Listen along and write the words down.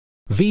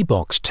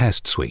VBOX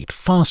Test Suite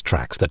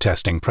fast-tracks the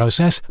testing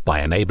process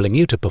by enabling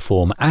you to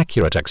perform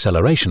accurate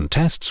acceleration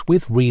tests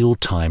with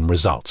real-time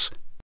results.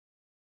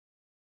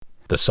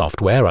 The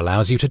software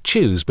allows you to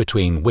choose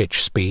between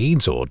which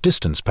speeds or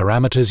distance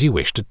parameters you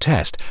wish to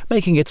test,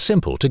 making it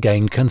simple to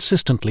gain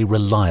consistently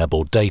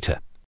reliable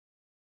data.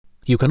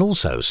 You can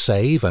also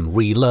save and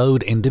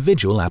reload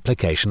individual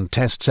application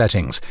test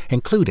settings,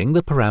 including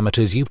the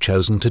parameters you've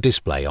chosen to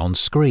display on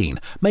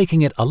screen,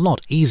 making it a lot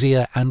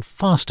easier and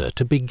faster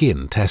to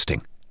begin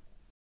testing.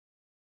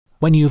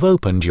 When you've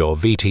opened your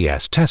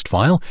VTS test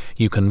file,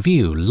 you can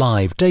view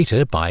live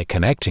data by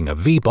connecting a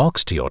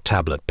VBOX to your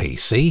tablet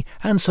PC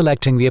and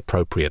selecting the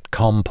appropriate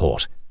COM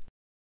port.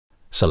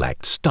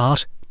 Select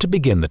Start to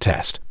begin the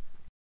test.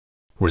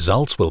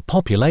 Results will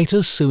populate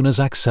as soon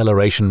as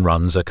acceleration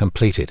runs are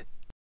completed.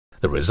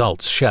 The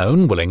results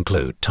shown will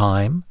include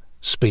time,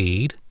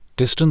 speed,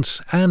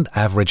 distance, and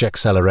average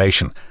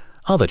acceleration.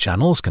 Other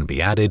channels can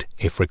be added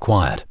if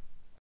required.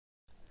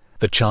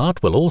 The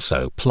chart will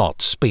also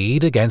plot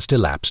speed against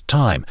elapsed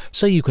time,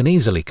 so you can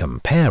easily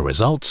compare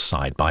results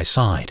side by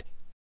side.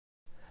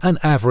 An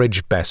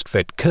average best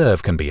fit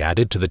curve can be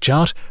added to the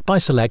chart by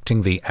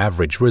selecting the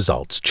Average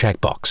Results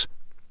checkbox.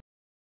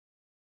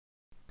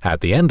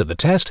 At the end of the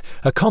test,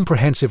 a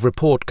comprehensive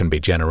report can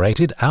be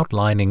generated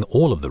outlining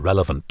all of the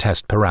relevant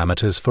test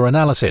parameters for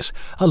analysis,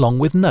 along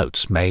with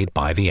notes made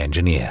by the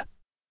engineer.